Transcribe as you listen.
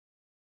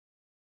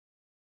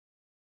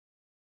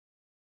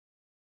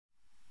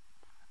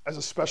as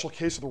a special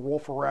case of the rule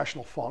for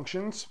rational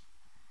functions,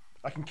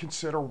 I can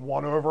consider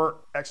 1 over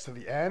x to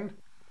the n,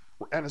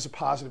 where n is a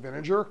positive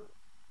integer,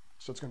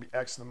 so it's going to be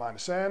x to the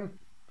minus n.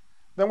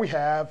 Then we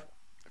have,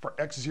 if our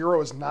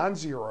x0 is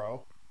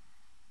non-zero,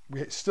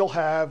 we still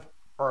have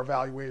our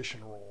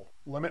evaluation rule.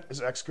 Limit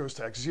as x goes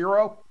to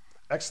x0,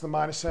 x to the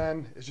minus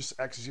n is just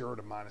x0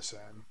 to minus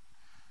n.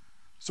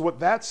 So what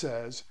that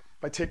says,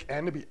 if I take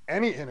n to be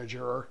any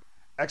integer,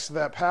 x to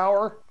that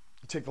power,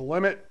 you take the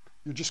limit,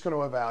 you're just going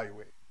to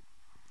evaluate.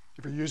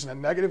 If you're using a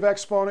negative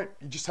exponent,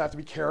 you just have to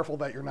be careful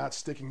that you're not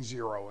sticking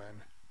 0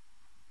 in.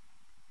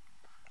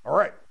 All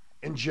right,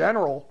 in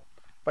general,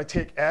 if I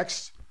take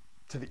x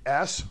to the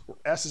s, where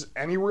s is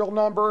any real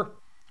number,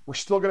 we're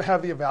still going to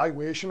have the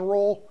evaluation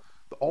rule.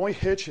 The only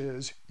hitch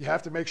is you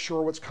have to make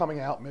sure what's coming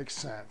out makes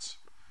sense.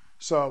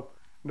 So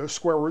no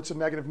square roots of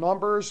negative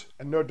numbers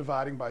and no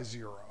dividing by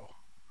 0.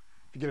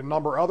 If you get a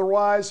number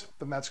otherwise,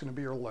 then that's going to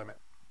be your limit.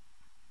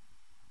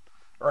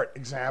 All right,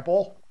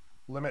 example,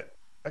 limit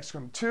x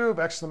going to 2 of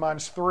x to the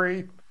minus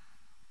 3.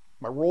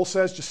 My rule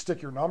says just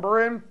stick your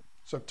number in.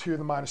 So 2 to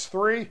the minus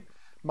 3.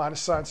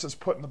 Minus sign says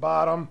put in the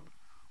bottom.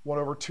 1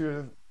 over 2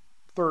 to the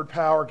third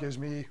power gives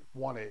me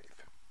 1/8.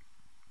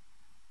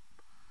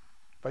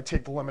 If I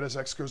take the limit as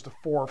x goes to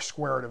 4 of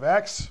square root of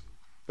x,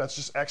 that's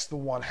just x to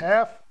the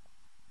 1/2.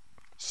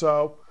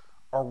 So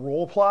our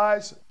rule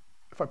applies.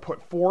 If I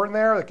put 4 in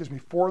there, that gives me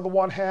 4 to the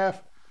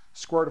 1/2.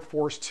 Square root of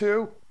 4 is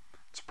 2.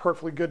 It's a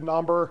perfectly good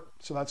number,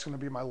 so that's going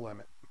to be my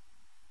limit.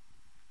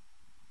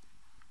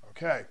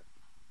 Okay.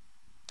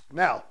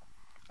 Now,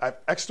 I have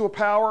x to a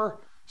power,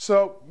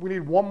 so we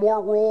need one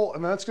more rule,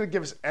 and that's going to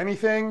give us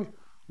anything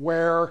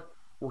where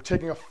we're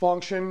taking a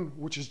function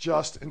which is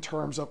just in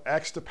terms of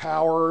x to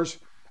powers,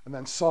 and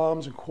then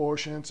sums and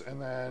quotients,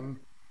 and then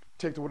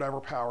take to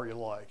whatever power you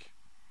like.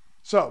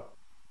 So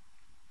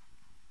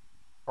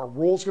our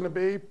rule is going to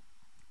be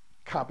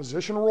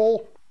composition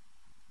rule.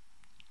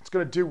 It's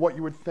going to do what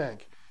you would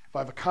think. If I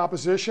have a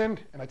composition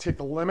and I take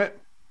the limit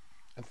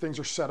and things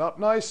are set up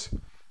nice,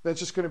 then it's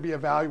just going to be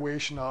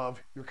evaluation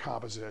of your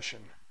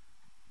composition.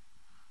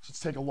 So let's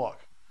take a look.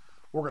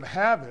 What we're going to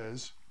have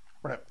is,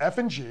 we're going to have f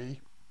and g.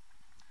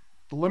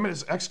 The limit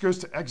as x goes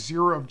to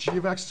x0 of g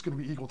of x is going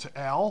to be equal to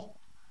L.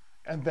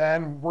 And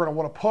then we're going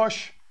to want to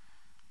push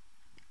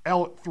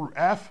L through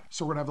f.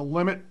 So we're going to have the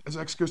limit as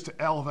x goes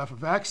to L of f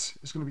of x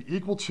is going to be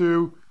equal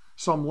to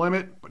some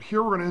limit. But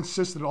here we're going to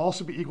insist that it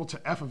also be equal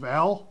to f of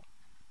L.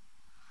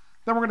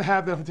 Then we're going to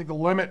have that if I take the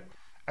limit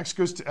x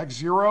goes to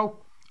x0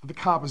 of the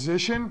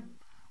composition,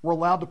 we're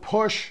allowed to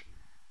push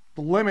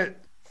the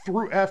limit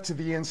through f to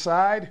the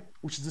inside,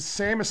 which is the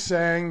same as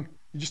saying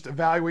you just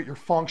evaluate your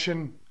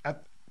function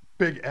at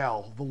big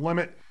L, the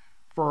limit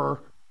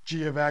for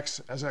g of x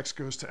as x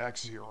goes to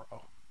x0.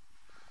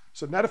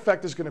 So net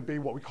effect is going to be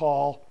what we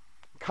call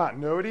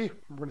continuity.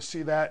 We're going to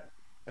see that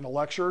in a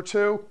lecture or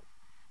two.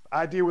 The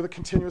idea with a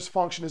continuous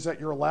function is that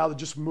you're allowed to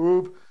just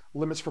move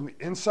limits from the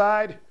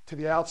inside to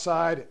the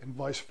outside and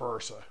vice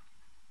versa.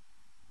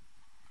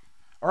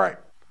 All right,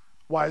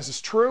 why is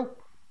this true?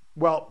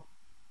 Well,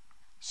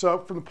 so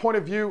from the point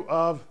of view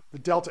of the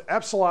delta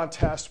epsilon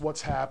test,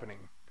 what's happening?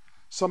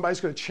 Somebody's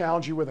going to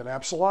challenge you with an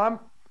epsilon.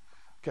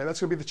 Okay, that's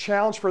going to be the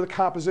challenge for the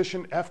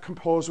composition f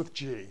composed with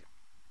g.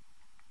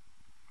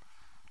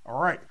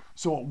 All right,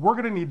 so what we're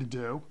going to need to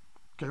do,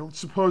 okay, let's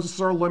suppose this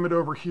is our limit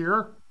over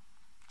here,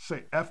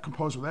 say f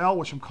composed with L,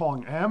 which I'm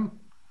calling m.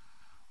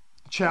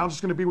 The challenge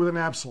is going to be with an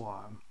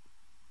epsilon.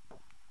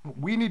 What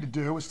we need to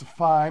do is to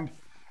find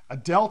a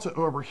delta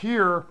over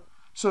here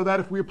so that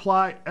if we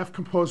apply f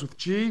composed with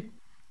g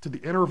to the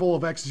interval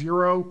of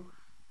x0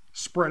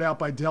 spread out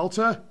by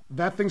delta,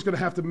 that thing's going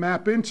to have to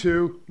map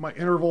into my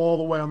interval all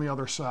the way on the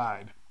other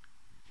side.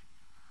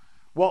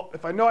 Well,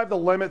 if I know I have the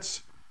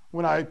limits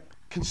when I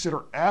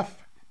consider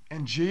f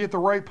and g at the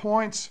right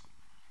points,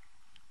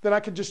 then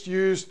I can just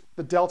use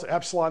the delta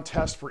epsilon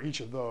test for each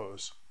of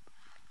those.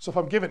 So if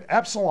I'm given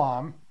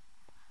epsilon,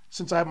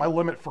 since I have my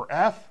limit for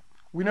f,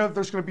 we know that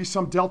there's going to be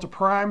some delta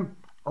prime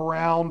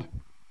around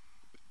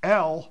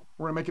L.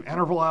 We're going to make an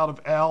interval out of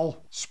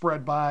L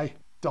spread by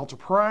delta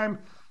prime,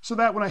 so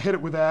that when I hit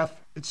it with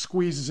f, it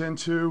squeezes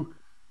into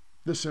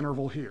this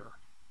interval here.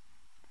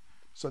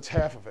 So it's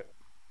half of it.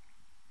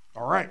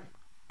 All right,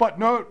 but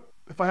note,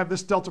 if I have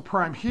this delta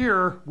prime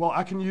here, well,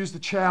 I can use the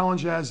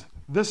challenge as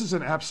this is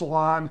an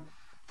epsilon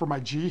for my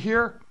g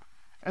here,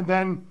 and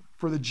then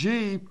for the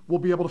g, we'll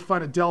be able to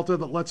find a delta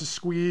that lets us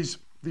squeeze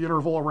the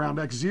interval around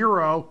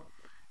x0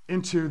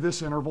 into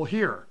this interval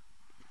here.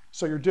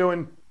 So you're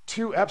doing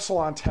two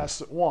epsilon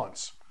tests at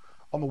once.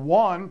 On the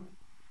one,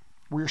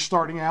 where you're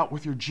starting out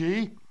with your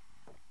g,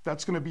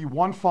 that's going to be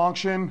one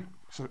function,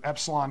 so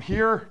epsilon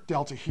here,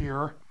 delta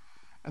here.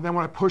 And then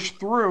when I push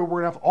through,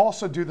 we're going to have to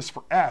also do this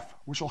for f,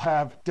 which will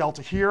have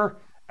delta here,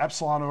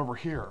 epsilon over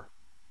here.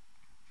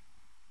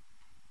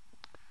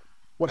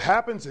 What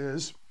happens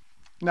is,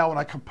 now when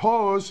I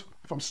compose,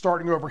 if I'm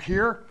starting over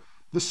here,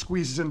 this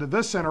squeezes into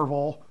this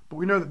interval, but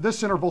we know that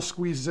this interval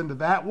squeezes into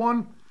that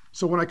one.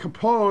 So when I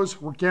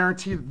compose, we're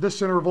guaranteed that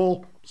this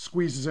interval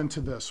squeezes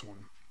into this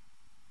one.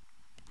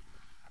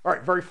 All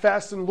right, very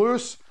fast and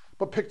loose,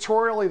 but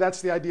pictorially,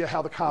 that's the idea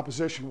how the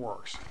composition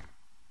works.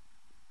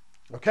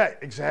 Okay,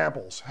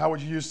 examples. How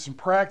would you use this in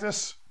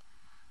practice?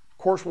 Of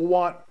course, we'll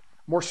want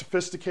more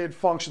sophisticated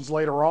functions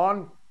later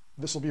on.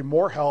 This will be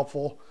more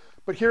helpful,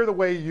 but here the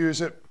way you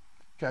use it.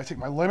 Okay, I take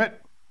my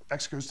limit,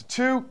 x goes to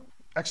 2,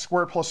 x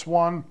squared plus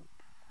 1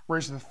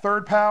 raised to the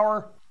third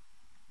power.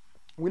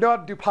 We know how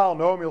to do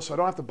polynomials, so I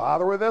don't have to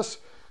bother with this,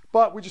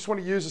 but we just want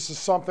to use this as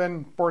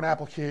something for an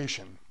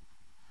application.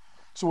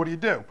 So what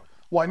do?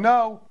 Well, I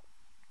know,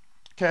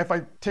 okay, if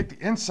I take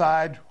the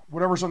inside,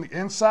 whatever's on the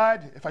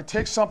inside, if I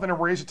take something and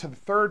raise it to the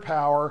third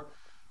power,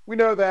 we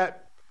know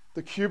that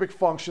the cubic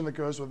function that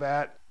goes with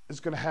that is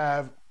going to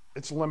have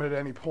its limit at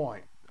any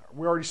point.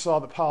 We already saw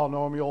that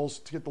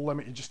polynomials, to get the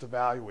limit, you just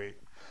evaluate.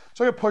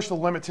 So I'm going to push the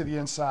limit to the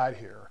inside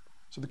here.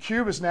 So the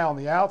cube is now on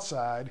the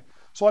outside.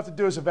 So all I have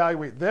to do is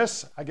evaluate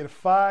this. I get a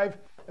 5,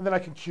 and then I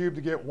can cube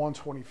to get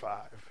 125.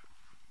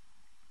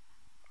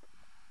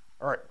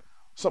 All right,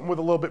 something with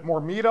a little bit more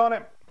meat on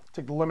it.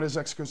 Take the limit as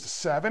x goes to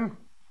 7.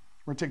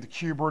 We're going to take the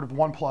cube root of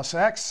 1 plus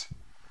x.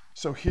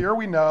 So here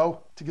we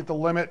know to get the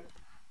limit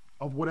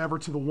of whatever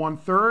to the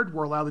 1/3,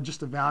 we're allowed to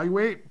just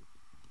evaluate.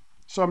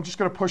 So I'm just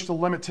going to push the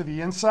limit to the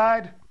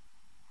inside,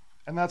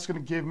 and that's going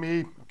to give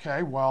me,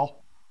 okay,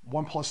 well,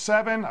 1 plus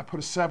 7, I put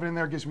a 7 in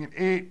there, gives me an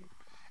 8.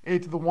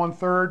 8 to the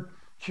 1/3,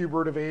 cube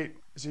root of 8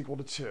 is equal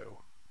to 2.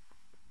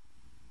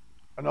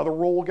 Another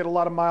rule we'll get a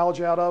lot of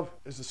mileage out of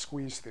is the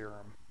squeeze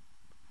theorem.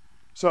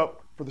 So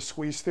for the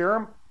squeeze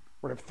theorem,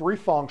 we're going to have 3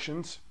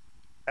 functions,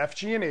 f,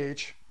 g, and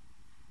h.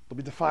 They'll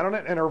be defined on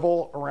an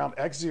interval around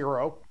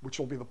x0, which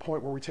will be the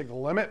point where we take the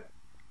limit.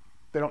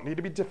 They don't need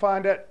to be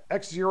defined at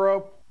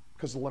x0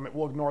 because the limit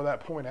will ignore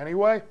that point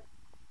anyway.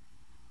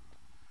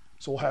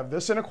 So we'll have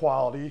this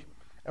inequality,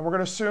 and we're going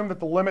to assume that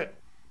the limit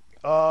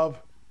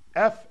of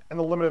f and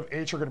the limit of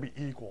h are going to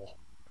be equal.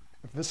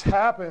 If this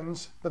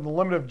happens, then the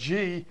limit of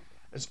g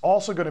is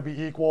also going to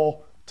be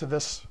equal to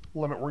this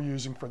limit we're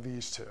using for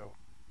these two.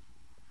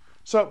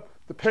 So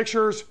the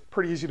picture's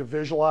pretty easy to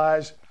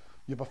visualize.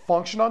 You have a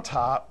function on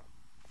top,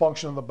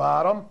 function on the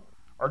bottom.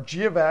 Our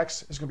g of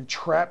x is going to be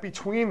trapped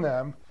between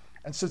them,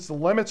 and since the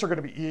limits are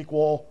going to be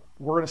equal,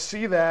 we're going to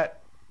see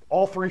that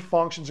all 3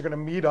 functions are going to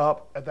meet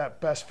up at that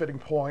best fitting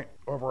point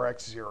over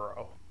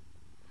x0.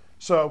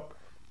 So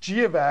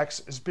g of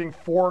x is being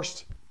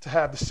forced to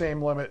have the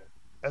same limit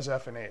as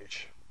f and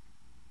h.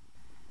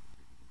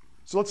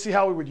 So let's see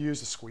how we would use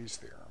the squeeze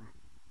theorem.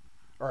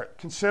 All right,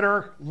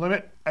 consider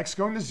limit x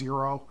going to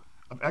 0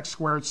 of x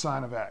squared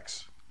sine of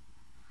x.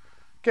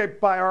 Okay,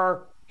 by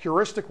our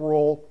heuristic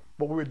rule,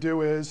 what we would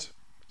do is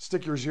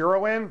stick your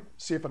 0 in,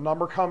 see if a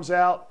number comes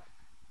out.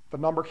 If a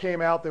number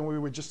came out, then we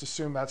would just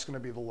assume that's going to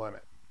be the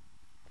limit.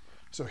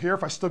 So here,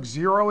 if I stuck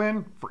 0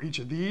 in for each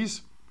of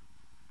these,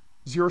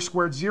 0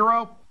 squared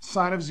 0,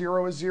 sine of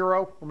 0 is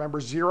 0. Remember,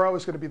 0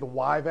 is going to be the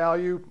y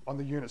value on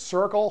the unit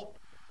circle.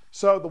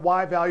 So the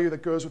y value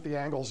that goes with the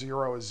angle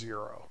 0 is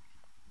 0.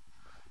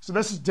 So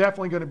this is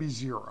definitely going to be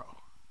 0.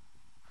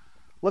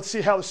 Let's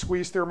see how the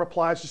squeeze theorem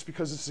applies, just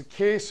because it's a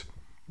case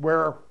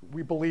where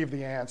we believe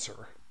the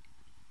answer.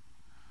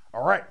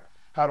 All right,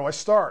 how do I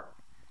start?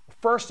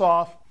 First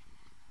off,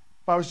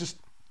 if I was just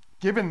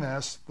given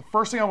this, the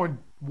first thing I would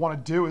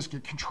want to do is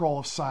get control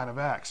of sine of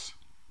x.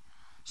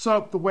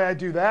 So the way I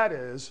do that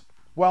is,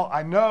 well,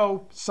 I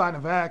know sine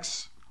of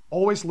x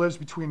always lives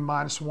between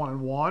 -1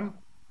 and 1.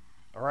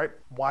 All right,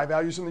 y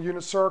values in the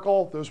unit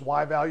circle, those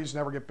y values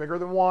never get bigger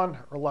than 1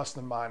 or less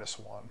than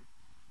 -1.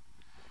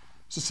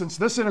 So since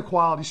this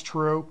inequality is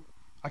true,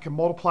 I can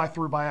multiply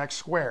through by x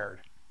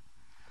squared.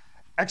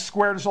 X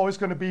squared is always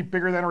going to be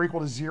bigger than or equal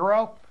to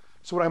 0.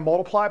 So when I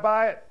multiply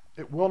by it,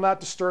 it will not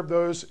disturb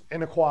those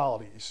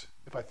inequalities.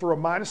 If I throw a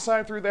minus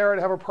sign through there, I'd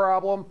have a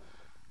problem.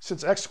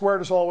 Since x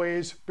squared is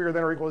always bigger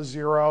than or equal to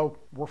 0,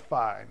 we're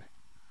fine.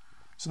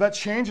 So that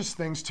changes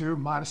things to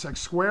minus x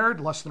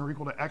squared less than or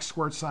equal to x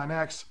squared sine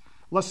x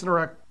less than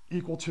or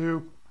equal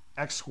to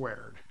x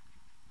squared.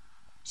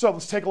 So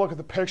let's take a look at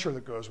the picture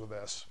that goes with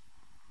this.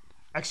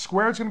 X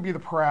squared is going to be the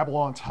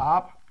parabola on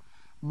top.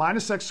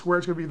 Minus x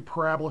squared is going to be the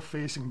parabola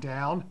facing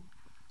down.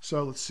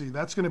 So let's see,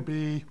 that's going to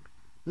be,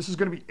 this is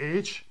going to be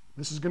h,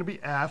 this is going to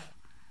be f,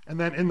 and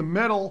then in the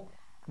middle,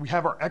 we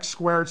have our x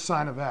squared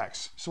sine of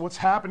x. So what's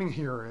happening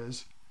here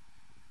is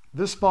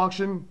this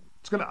function,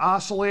 it's going to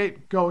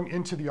oscillate going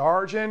into the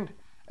origin,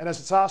 and as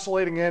it's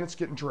oscillating in, it's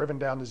getting driven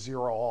down to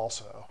 0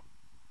 also.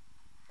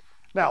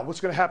 Now,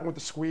 what's going to happen with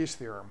the squeeze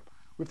theorem?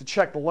 We have to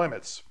check the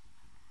limits.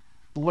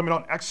 The limit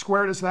on x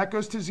squared as that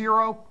goes to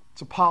 0,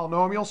 it's a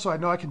polynomial, so I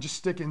know I can just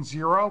stick in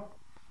 0.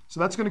 So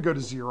that's going to go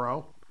to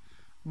 0.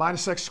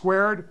 Minus x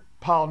squared,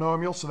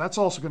 polynomial, so that's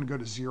also going to go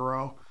to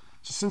 0.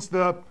 So since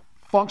the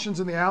functions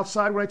in the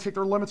outside, when I take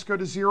their limits, go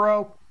to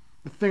 0,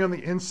 the thing on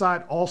the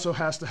inside also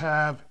has to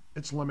have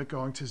its limit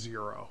going to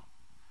 0.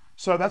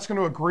 So that's going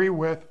to agree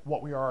with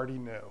what we already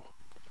knew.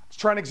 Let's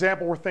try an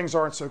example where things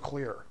aren't so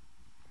clear.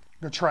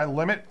 I'm going to try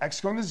limit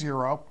x going to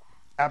 0,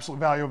 absolute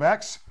value of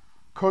x,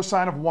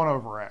 cosine of 1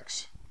 over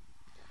x.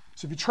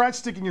 So if you tried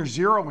sticking your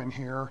 0 in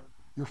here,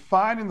 you're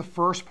fine in the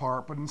first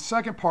part, but in the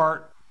second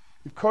part,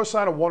 You've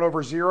cosine of 1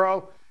 over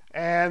 0,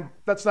 and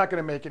that's not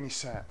going to make any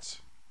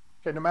sense.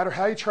 Okay, no matter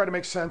how you try to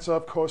make sense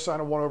of cosine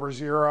of 1 over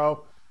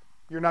 0,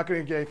 you're not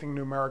going to get anything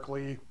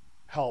numerically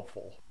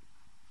helpful.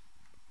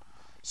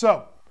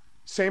 So,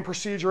 same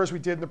procedure as we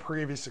did in the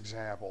previous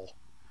example.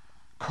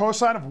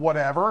 Cosine of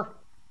whatever,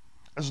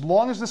 as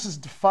long as this is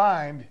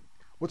defined,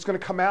 what's going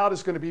to come out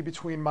is going to be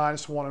between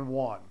 -1 and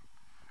 1.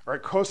 All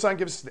right, cosine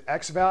gives us the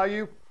x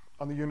value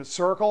on the unit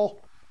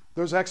circle.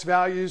 Those x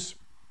values,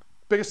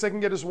 biggest they can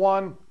get is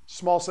 1,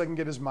 smallest they can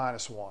get is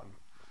 -1.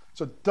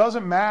 So it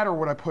doesn't matter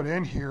what I put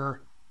in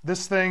here,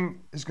 this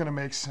thing is going to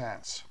make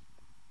sense.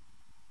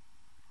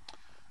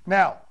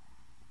 Now,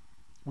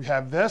 we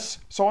have this,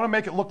 so I want to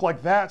make it look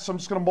like that, so I'm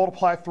just going to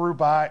multiply through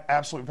by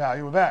absolute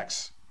value of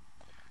x.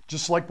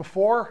 Just like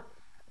before,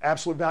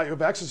 absolute value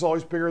of x is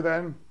always bigger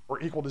than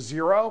or equal to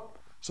 0.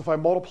 So if I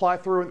multiply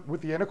through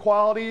with the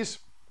inequalities,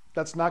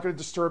 that's not going to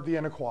disturb the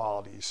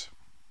inequalities.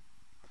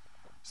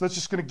 So that's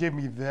just going to give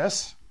me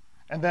this.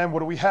 And then what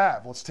do we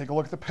have? Let's take a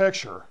look at the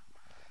picture.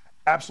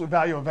 Absolute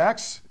value of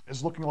x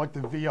is looking like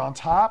the v on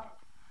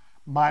top,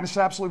 minus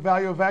absolute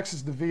value of x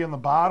is the v on the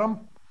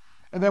bottom.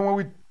 And then when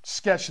we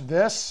sketch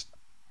this,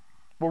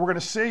 what we're going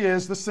to see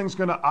is this thing's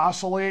going to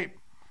oscillate,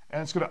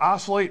 and it's going to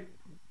oscillate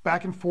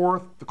back and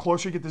forth. The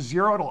closer you get to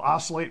 0, it'll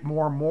oscillate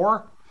more and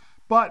more.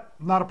 But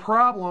not a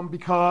problem,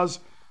 because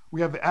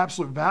we have the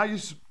absolute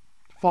values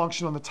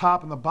function on the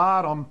top and the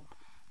bottom.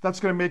 That's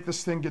going to make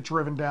this thing get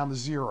driven down to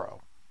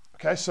 0.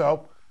 Okay,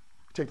 so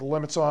take the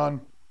limits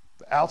on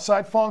the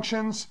outside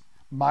functions.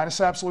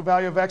 Minus absolute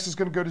value of x is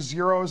going to go to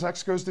 0 as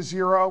x goes to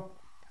 0.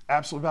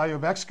 Absolute value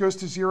of x goes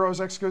to 0 as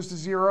x goes to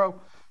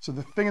 0. So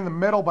the thing in the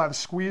middle by the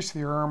squeeze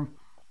theorem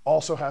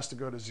also has to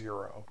go to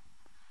 0.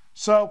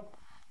 So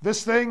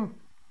this thing,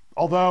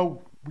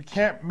 although we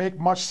can't make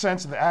much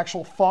sense of the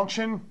actual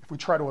function if we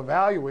try to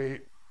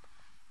evaluate,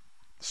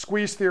 the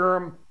squeeze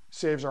theorem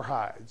saves our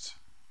hides.